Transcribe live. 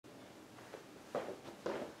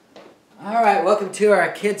All right, welcome to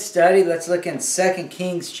our kids study. Let's look in 2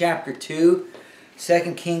 Kings chapter 2.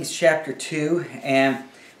 2 Kings chapter 2. And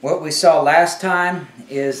what we saw last time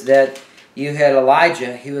is that you had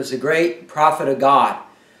Elijah. He was a great prophet of God.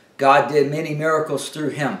 God did many miracles through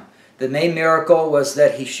him. The main miracle was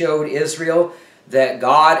that he showed Israel that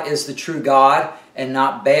God is the true God and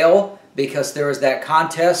not Baal, because there was that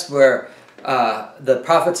contest where the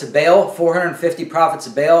prophets of Baal, 450 prophets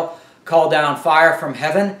of Baal, called down fire from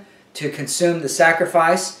heaven to consume the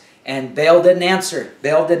sacrifice, and Baal didn't answer.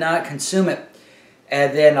 Baal did not consume it.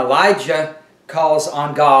 And then Elijah calls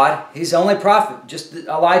on God. He's the only prophet. Just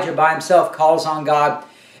Elijah by himself calls on God,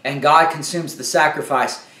 and God consumes the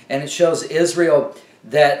sacrifice. And it shows Israel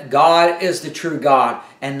that God is the true God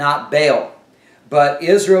and not Baal. But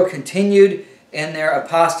Israel continued in their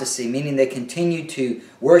apostasy, meaning they continued to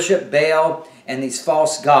worship Baal and these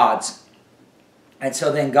false gods. And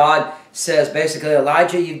so then God says, basically,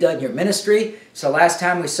 Elijah, you've done your ministry. So last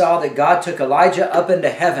time we saw that God took Elijah up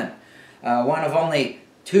into heaven. One of only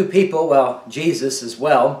two people, well, Jesus as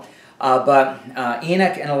well. But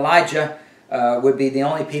Enoch and Elijah would be the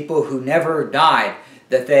only people who never died.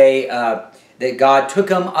 That God took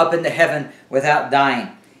them up into heaven without dying.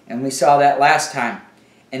 And we saw that last time.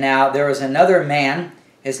 And now there was another man.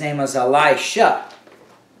 His name was Elisha.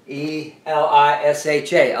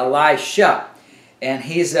 E-L-I-S-H-A. Elisha. And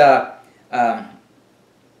he's a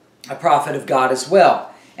prophet of God as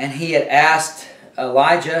well. And he had asked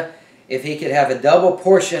Elijah if he could have a double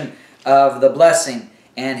portion of the blessing.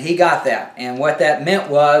 And he got that. And what that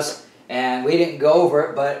meant was, and we didn't go over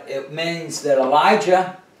it, but it means that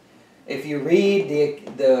Elijah, if you read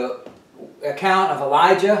the account of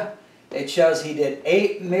Elijah, it shows he did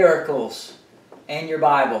 8 miracles in your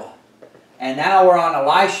Bible. And now we're on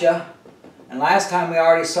Elisha. And last time we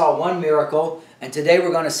already saw 1 miracle. And today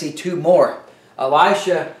we're going to see 2 more.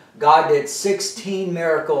 Elisha, God did 16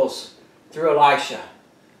 miracles through Elisha.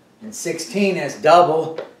 And 16 is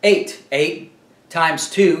double 8. 8 times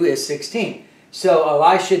 2 is 16. So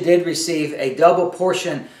Elisha did receive a double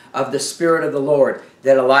portion of the Spirit of the Lord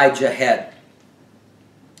that Elijah had.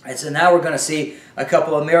 And so now we're going to see a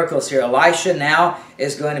couple of miracles here. Elisha now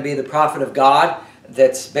is going to be the prophet of God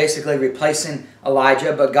that's basically replacing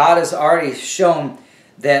Elijah. But God has already shown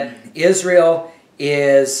that Israel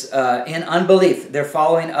is in unbelief. They're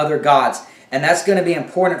following other gods. And that's going to be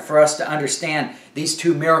important for us to understand these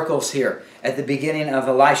 2 miracles here at the beginning of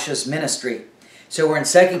Elisha's ministry. So we're in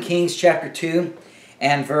 2 Kings chapter 2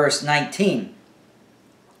 and verse 19.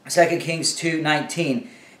 2 Kings 2:19.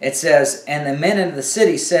 It says, "And the men of the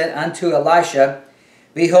city said unto Elisha,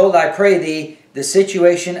 Behold, I pray thee, the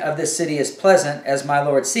situation of this city is pleasant, as my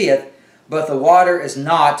Lord seeth, but the water is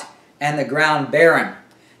not, and the ground barren."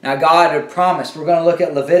 Now God had promised. We're going to look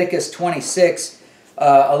at Leviticus 26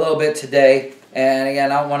 a little bit today. And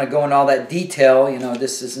again, I don't want to go into all that detail. You know,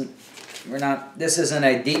 this isn't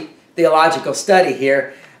a deep theological study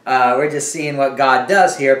here. We're just seeing what God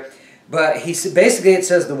does here. But basically it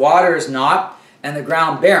says the water is not, and the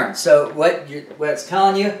ground barren. So what it's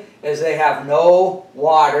telling you is they have no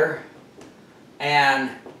water and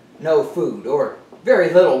no food, or very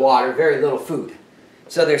little water, very little food.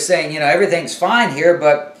 So they're saying, you know, everything's fine here,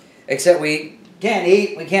 but except we can't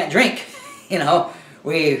eat, we can't drink.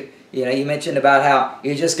 You you mentioned about how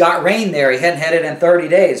you just got rain there. He hadn't had it in 30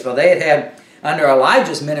 days. Well, they had under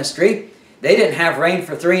Elijah's ministry, they didn't have rain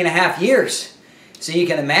for 3.5 years. So you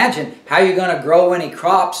can imagine how you're going to grow any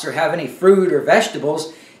crops or have any fruit or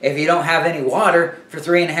vegetables if you don't have any water for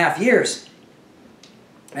 3.5 years.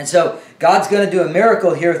 And so God's going to do a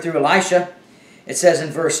miracle here through Elisha. It says in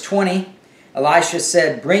verse 20, Elisha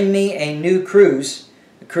said, "Bring me a new cruse."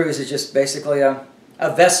 A cruse is just basically a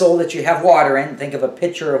vessel that you have water in. Think of a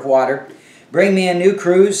pitcher of water. "Bring me a new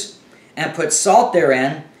cruse, and put salt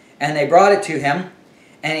therein." And they brought it to him.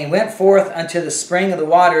 And he went forth unto the spring of the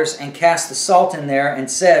waters, and cast the salt in there,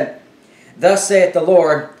 and said, Thus saith the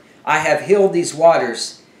Lord, I have healed these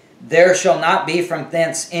waters. There shall not be from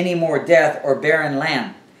thence any more death or barren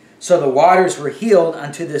land. So the waters were healed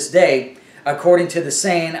unto this day, according to the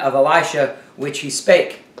saying of Elisha, which he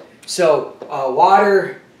spake. So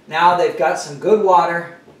water, now they've got some good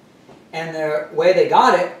water, and the way they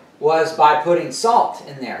got it was by putting salt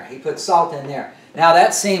in there. He put salt in there. Now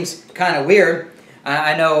that seems kind of weird.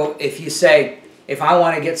 I know if you say, if I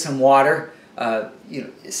want to get some water,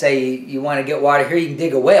 say you want to get water here, you can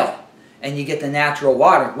dig a well and you get the natural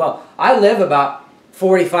water. Well, I live about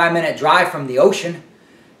 45-minute drive from the ocean.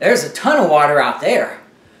 There's a ton of water out there.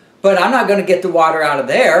 But I'm not going to get the water out of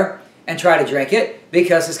there and try to drink it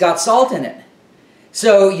because it's got salt in it.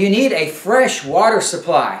 So you need a fresh water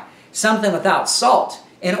supply, something without salt.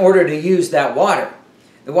 in order to use that water.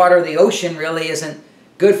 The water of the ocean really isn't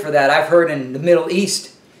good for that. I've heard in the Middle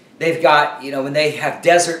East, they've got, when they have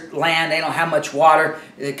desert land, they don't have much water,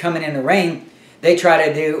 they're coming in the rain, they try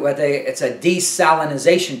to do it's a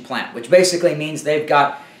desalinization plant, which basically means they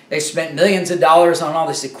spent millions of dollars on all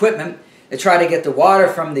this equipment to try to get the water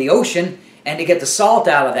from the ocean and to get the salt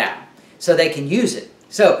out of that so they can use it.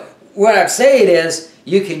 So what I'm saying is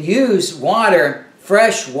you can use water,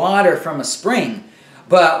 fresh water from a spring,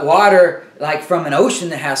 but water like from an ocean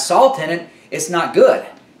that has salt in it, it's not good.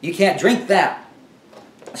 You can't drink that.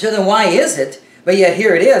 So then why is it? But yet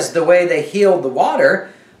here it is, the way they healed the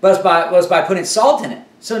water was by putting salt in it.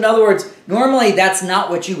 So in other words, normally that's not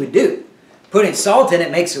what you would do. Putting salt in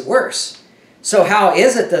it makes it worse. So how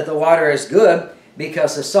is it that the water is good?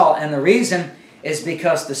 Because of salt. And the reason is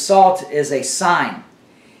because the salt is a sign.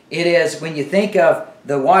 It is, when you think of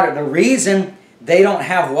the water, the reason they don't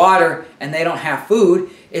have water and they don't have food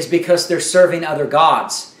is because they're serving other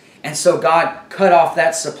gods. And so God cut off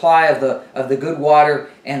that supply of the good water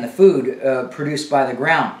and the food produced by the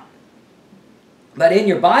ground. But in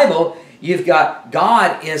your Bible, you've got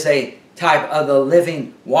God is a type of the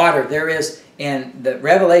living water. There is in the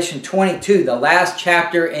Revelation 22, the last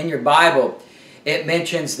chapter in your Bible, it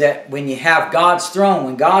mentions that when you have God's throne,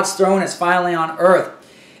 when God's throne is finally on earth,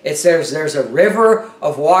 it says there's a river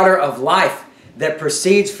of water of life that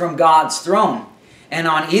proceeds from God's throne. And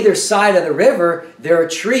on either side of the river, there are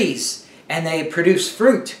trees, and they produce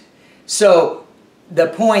fruit. So the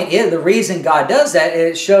point is, the reason God does that,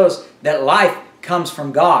 it shows that life comes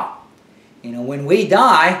from God. When we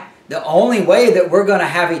die, the only way that we're going to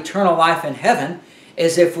have eternal life in heaven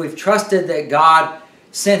is if we've trusted that God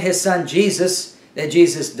sent His Son Jesus, that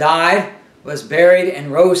Jesus died, was buried,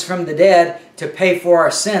 and rose from the dead to pay for our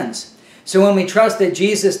sins. So when we trust that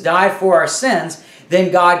Jesus died for our sins,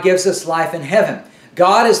 then God gives us life in heaven.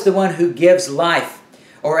 God is the one who gives life,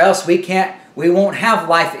 or else we won't have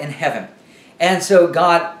life in heaven. And so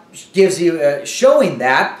God gives you, showing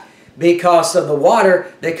that, because of the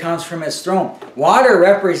water that comes from His throne. Water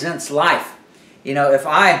represents life. If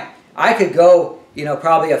I could go,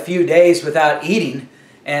 probably a few days without eating,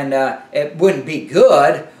 and it wouldn't be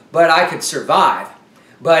good, but I could survive.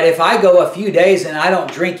 But if I go a few days and I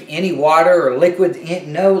don't drink any water or liquid,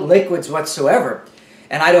 no liquids whatsoever,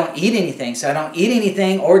 and I don't eat anything, so I don't eat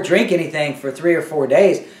anything or drink anything for 3 or 4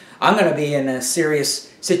 days, I'm going to be in a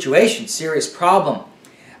serious situation, serious problem.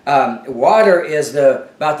 Water is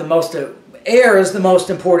air is the most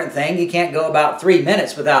important thing. You can't go about 3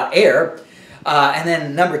 minutes without air. And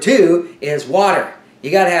then number 2 is water.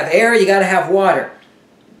 You got to have air, you got to have water.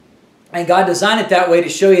 And God designed it that way to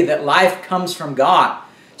show you that life comes from God.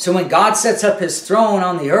 So when God sets up His throne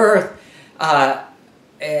on the earth,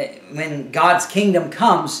 when God's kingdom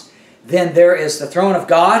comes, then there is the throne of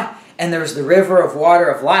God, and there's the river of water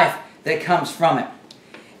of life that comes from it.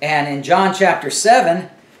 And in John chapter 7,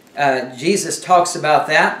 Jesus talks about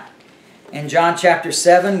that. In John chapter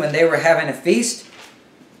 7, when they were having a feast,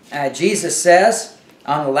 Jesus says,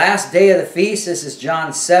 on the last day of the feast, this is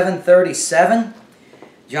John 7:37.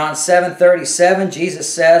 John 7:37,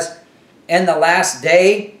 Jesus says, in the last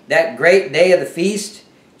day, that great day of the feast,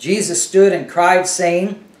 Jesus stood and cried,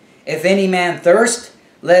 saying, if any man thirst,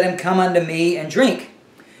 let him come unto me and drink.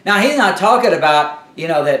 Now, He's not talking about,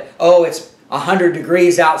 that, it's 100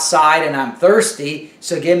 degrees outside and I'm thirsty,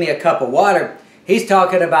 so give me a cup of water. He's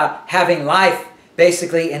talking about having life,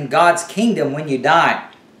 basically, in God's kingdom when you die.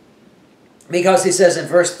 Because He says in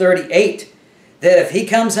verse 38, that if he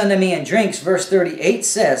comes unto me and drinks, verse 38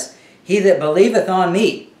 says, he that believeth on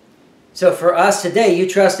me. So for us today, you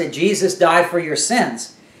trust that Jesus died for your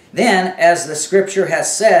sins. Then, as the Scripture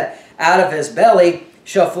has said, out of His belly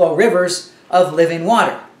shall flow rivers of living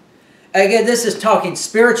water. Again, this is talking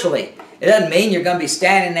spiritually. It doesn't mean you're going to be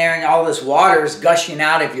standing there and all this water is gushing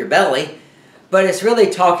out of your belly. But it's really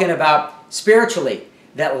talking about spiritually.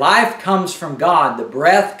 That life comes from God. The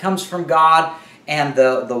breath comes from God. And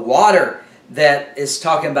the water that is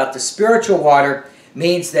talking about, the spiritual water,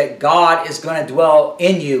 means that God is going to dwell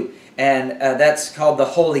in you. And that's called the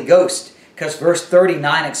Holy Ghost. Because verse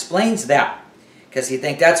 39 explains that. Because you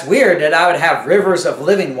think that's weird that I would have rivers of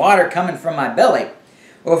living water coming from my belly.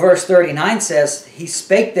 Well, verse 39 says, He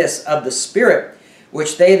spake this of the Spirit,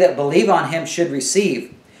 which they that believe on Him should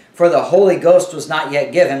receive. For the Holy Ghost was not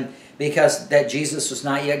yet given, because that Jesus was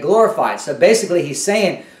not yet glorified. So basically He's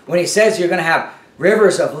saying, when He says you're going to have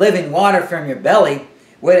rivers of living water from your belly,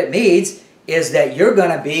 what it means is that you're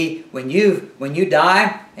going to be, when you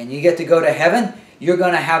die and you get to go to heaven, you're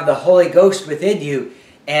going to have the Holy Ghost within you.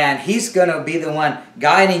 And He's going to be the one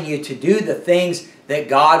guiding you to do the things that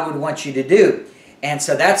God would want you to do. And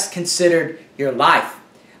so that's considered your life.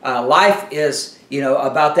 Life is,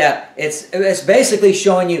 about that. It's basically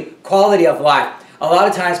showing you quality of life. A lot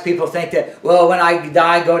of times people think that, well, when I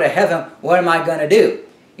die, go to heaven, what am I going to do?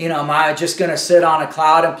 Am I just going to sit on a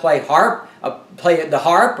cloud and play the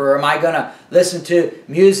harp, or am I going to listen to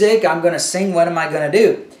music? I'm going to sing. What am I going to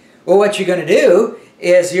do? Well, what you're going to do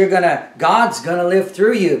is God's going to live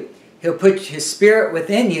through you. He'll put His Spirit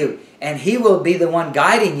within you, and He will be the one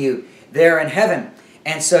guiding you there in heaven.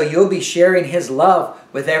 And so you'll be sharing His love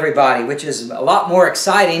with everybody, which is a lot more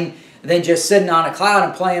exciting than just sitting on a cloud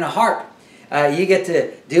and playing a harp. You get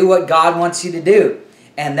to do what God wants you to do.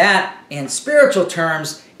 And that, in spiritual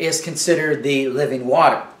terms, is considered the living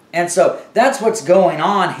water. And so that's what's going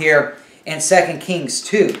on here in 2 Kings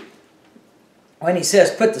 2. When he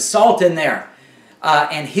says, put the salt in there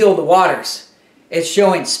and heal the waters. It's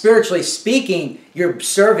showing, spiritually speaking, you're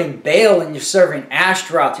serving Baal and you're serving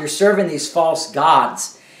Ashtaroth. You're serving these false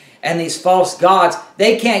gods. And these false gods,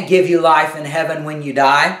 they can't give you life in heaven when you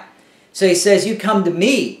die. So he says, you come to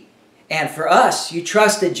me. And for us, you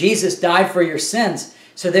trust that Jesus died for your sins.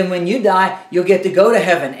 So then when you die, you'll get to go to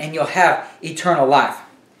heaven and you'll have eternal life.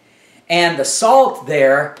 And the salt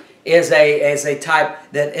there is a type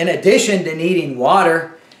that, in addition to needing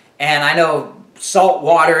water, and I know salt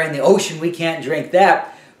water in the ocean, we can't drink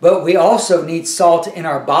that, but we also need salt in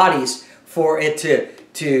our bodies for it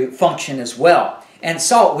to function as well. And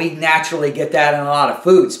salt, we naturally get that in a lot of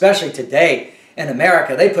food, especially today in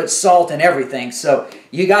America. They put salt in everything, so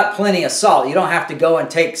you got plenty of salt. You don't have to go and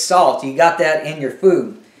take salt. You got that in your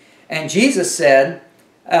food. And Jesus said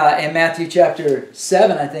in Matthew chapter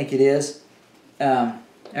 7, I think it is, or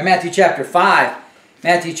Matthew chapter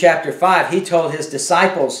 5, He told His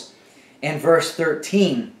disciples in verse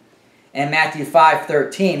 13, in Matthew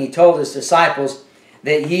 5:13, He told His disciples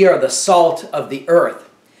that ye are the salt of the earth.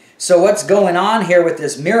 So what's going on here with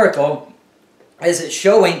this miracle is it's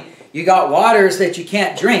showing you got waters that you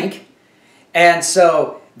can't drink. And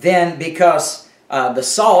so then, because the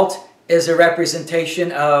salt is a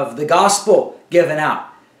representation of the gospel given out.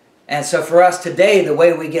 And so for us today, the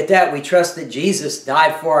way we get that, we trust that Jesus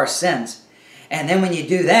died for our sins. And then when you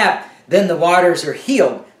do that, then the waters are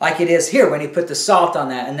healed, like it is here when He put the salt on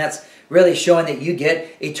that. And that's really showing that you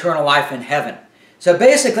get eternal life in heaven. So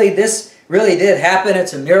basically, this really did happen.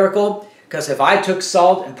 It's a miracle, because if I took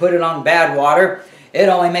salt and put it on bad water, it'd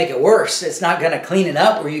only make it worse. It's not going to clean it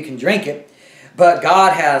up where you can drink it. But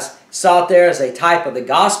God has salt there as a type of the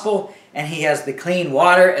gospel, and He has the clean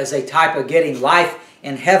water as a type of getting life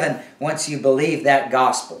in heaven once you believe that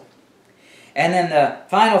gospel. And then the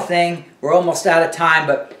final thing, we're almost out of time,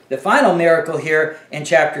 but the final miracle here in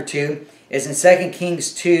chapter 2 is in 2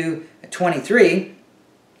 Kings 2:23.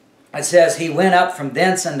 It says, He went up from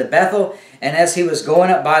thence unto Bethel, and as He was going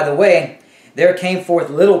up by the way, there came forth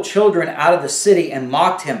little children out of the city, and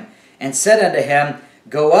mocked Him, and said unto Him,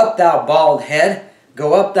 Go up, thou bald head.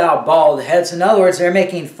 Go up, thou bald head. So in other words, they're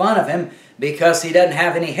making fun of Him because He doesn't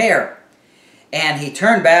have any hair. And He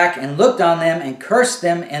turned back and looked on them and cursed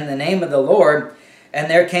them in the name of the Lord. And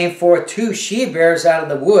there came forth 2 she-bears out of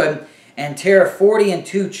the wood, and tare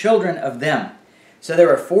 42 children of them. So there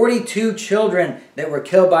were 42 children that were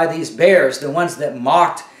killed by these bears, the ones that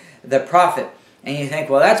mocked the prophet. And you think,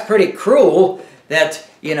 well, that's pretty cruel that,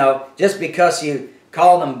 just because you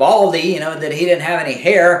call them baldy, that he didn't have any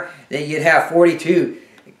hair, that you'd have 42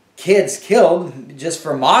 kids killed just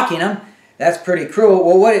for mocking him. That's pretty cruel.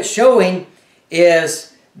 Well, what it's showing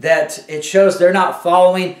is that it shows they're not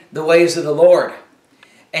following the ways of the Lord.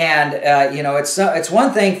 And, it's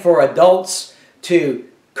one thing for adults to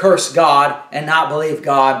curse God and not believe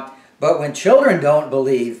God, but when children don't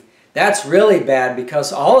believe, that's really bad,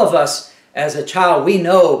 because all of us as a child, we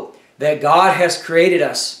know that God has created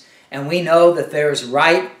us, and we know that there's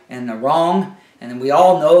right and the wrong, and we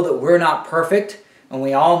all know that we're not perfect, and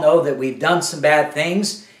we all know that we've done some bad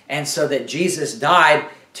things, and so that Jesus died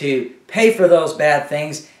to pay for those bad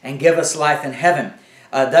things and give us life in heaven.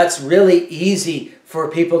 That's really easy for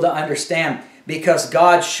people to understand, because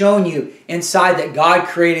God's shown you inside that God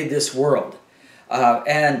created this world.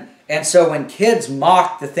 And so when kids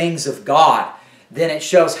mock the things of God, then it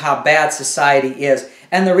shows how bad society is.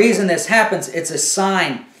 And the reason this happens, it's a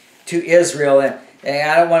sign to Israel.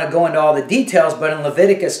 And I don't want to go into all the details, but in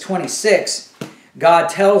Leviticus 26, God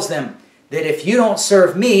tells them that if you don't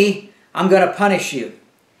serve me, I'm going to punish you.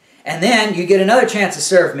 And then you get another chance to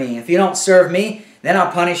serve me. If you don't serve me, then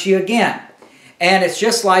I'll punish you again. And it's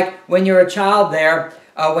just like when you're a child there,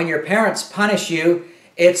 when your parents punish you,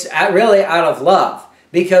 it's really out of love,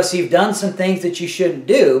 because you've done some things that you shouldn't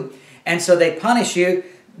do. And so they punish you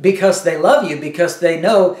because they love you, because they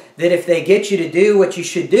know that if they get you to do what you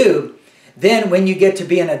should do, then when you get to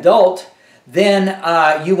be an adult,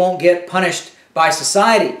 then you won't get punished by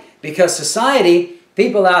society. Because society,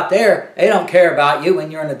 people out there, they don't care about you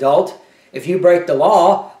when you're an adult. If you break the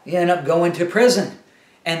law, you end up going to prison.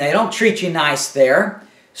 And they don't treat you nice there.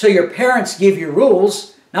 So your parents give you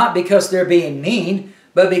rules, not because they're being mean,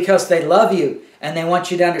 but because they love you. And they want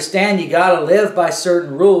you to understand you got to live by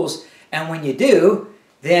certain rules. And when you do,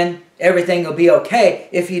 then everything will be okay.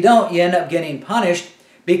 If you don't, you end up getting punished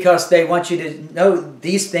because they want you to know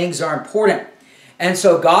these things are important. And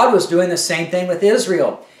so God was doing the same thing with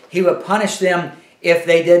Israel. He would punish them if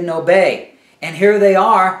they didn't obey. And here they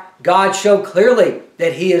are. God showed clearly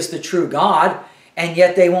that He is the true God, and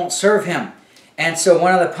yet they won't serve Him. And so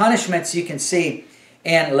one of the punishments you can see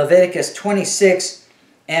in Leviticus 26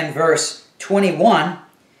 and verse 21,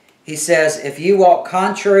 he says, "If you walk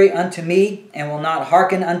contrary unto me and will not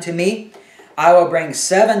hearken unto me, I will bring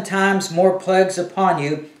 7 times more plagues upon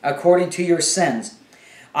you according to your sins.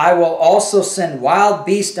 I will also send wild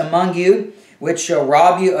beasts among you, which shall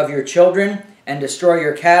rob you of your children and destroy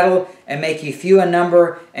your cattle and make you few in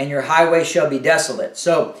number, and your highway shall be desolate."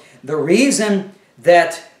 So the reason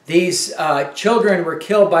that these children were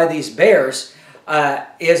killed by these bears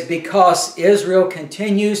is because Israel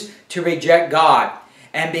continues to reject God.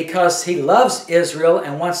 And because He loves Israel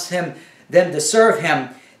and wants them to serve Him,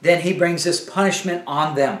 then He brings this punishment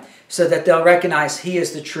on them so that they'll recognize He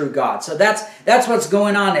is the true God. So that's what's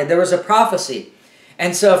going on there. There was a prophecy.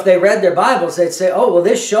 And so if they read their Bibles, they'd say, oh, well,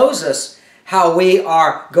 this shows us how we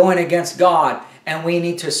are going against God and we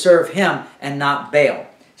need to serve Him and not Baal.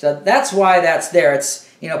 So that's why that's there. It's,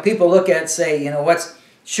 you know, people look at it and say,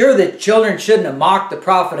 sure that children shouldn't have mocked the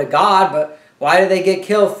prophet of God, but why did they get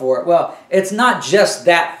killed for it? Well, it's not just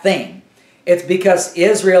that thing. It's because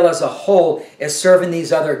Israel as a whole is serving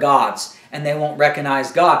these other gods, and they won't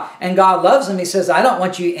recognize God. And God loves them. He says, I don't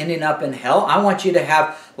want you ending up in hell. I want you to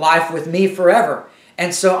have life with me forever.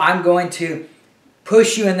 And so I'm going to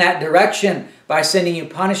push you in that direction by sending you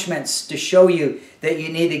punishments to show you that you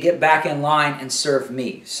need to get back in line and serve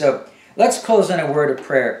me. So let's close in a word of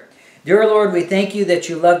prayer. Dear Lord, we thank you that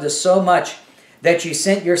you loved us so much that you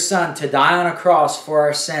sent your Son to die on a cross for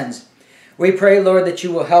our sins. We pray, Lord, that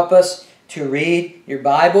you will help us to read your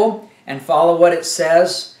Bible and follow what it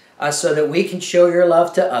says so that we can show your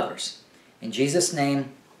love to others. In Jesus'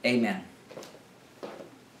 name, amen.